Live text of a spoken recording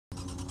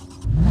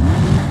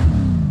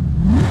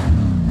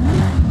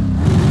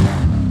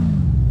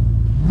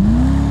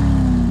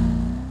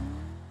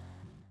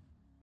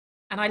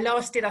I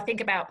lasted, I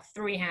think, about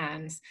 3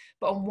 hands.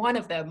 But on one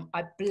of them,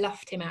 I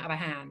bluffed him out of a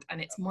hand.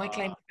 And it's my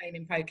claim to fame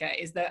in poker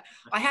is that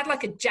I had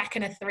like a jack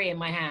and a 3 in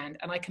my hand,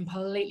 and I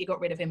completely got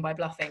rid of him by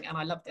bluffing, and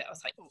I loved it. I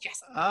was like,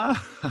 yes,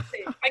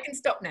 I can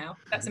stop now.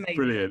 That's amazing.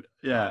 Brilliant.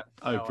 Yeah.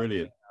 Oh, No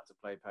brilliant. idea how to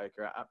play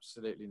poker.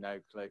 Absolutely no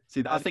clue.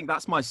 See, I think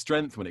that's my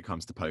strength when it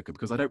comes to poker,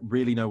 because I don't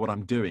really know what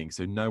I'm doing.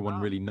 So no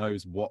one really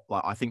knows what,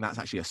 like, I think that's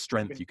actually a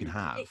strength you can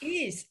have. It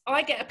is.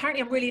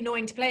 Apparently I'm really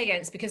annoying to play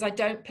against because I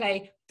don't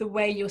play the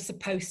way you're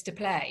supposed to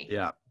play.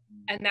 Yeah.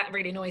 And that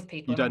really annoys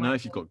people. You don't know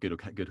if you've got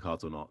good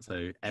cards or not.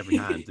 So every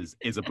hand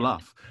is a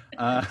bluff.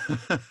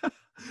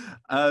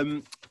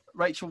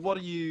 Rachel, what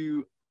are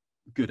you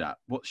good at?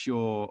 What's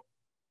your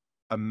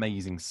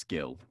amazing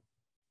skill?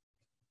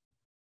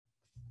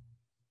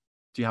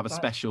 Do you have a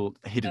special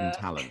hidden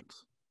talent?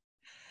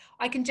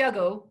 I can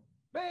juggle.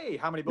 Hey,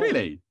 how many balls?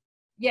 Really?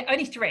 Yeah,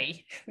 only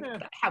 3. Yeah.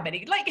 How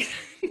many? Like,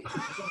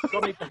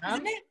 Got me for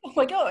hand? isn't it? Oh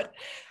my God.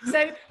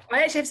 So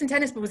I actually have some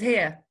tennis balls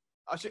here.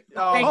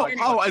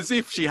 As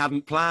if she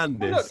hadn't planned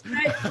this.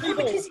 No,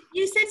 because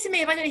you said to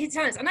me if I don't hit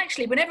talents, and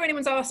actually whenever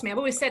anyone's asked me, I've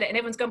always said it and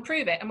everyone's gone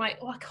prove it. I'm like,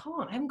 oh, I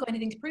can't. I haven't got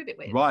anything to prove it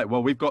with. Right,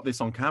 well, we've got this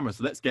on camera,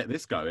 so let's get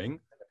this going.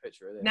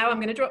 Now I'm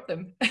going to drop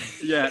them.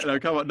 Yeah, no,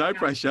 come on, no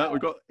pressure.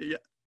 We've got... Yeah.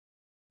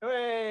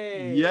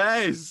 Hey!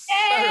 Yes!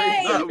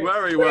 Yay!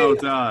 Very well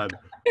done.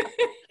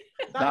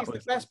 That is the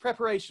best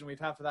preparation we've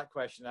had for that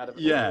question, Adam.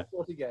 Yeah.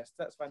 40 guests.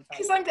 That's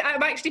fantastic. Because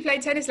I'm actually playing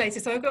tennis later,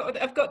 so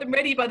I've got them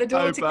ready by the door.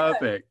 Oh,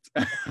 perfect.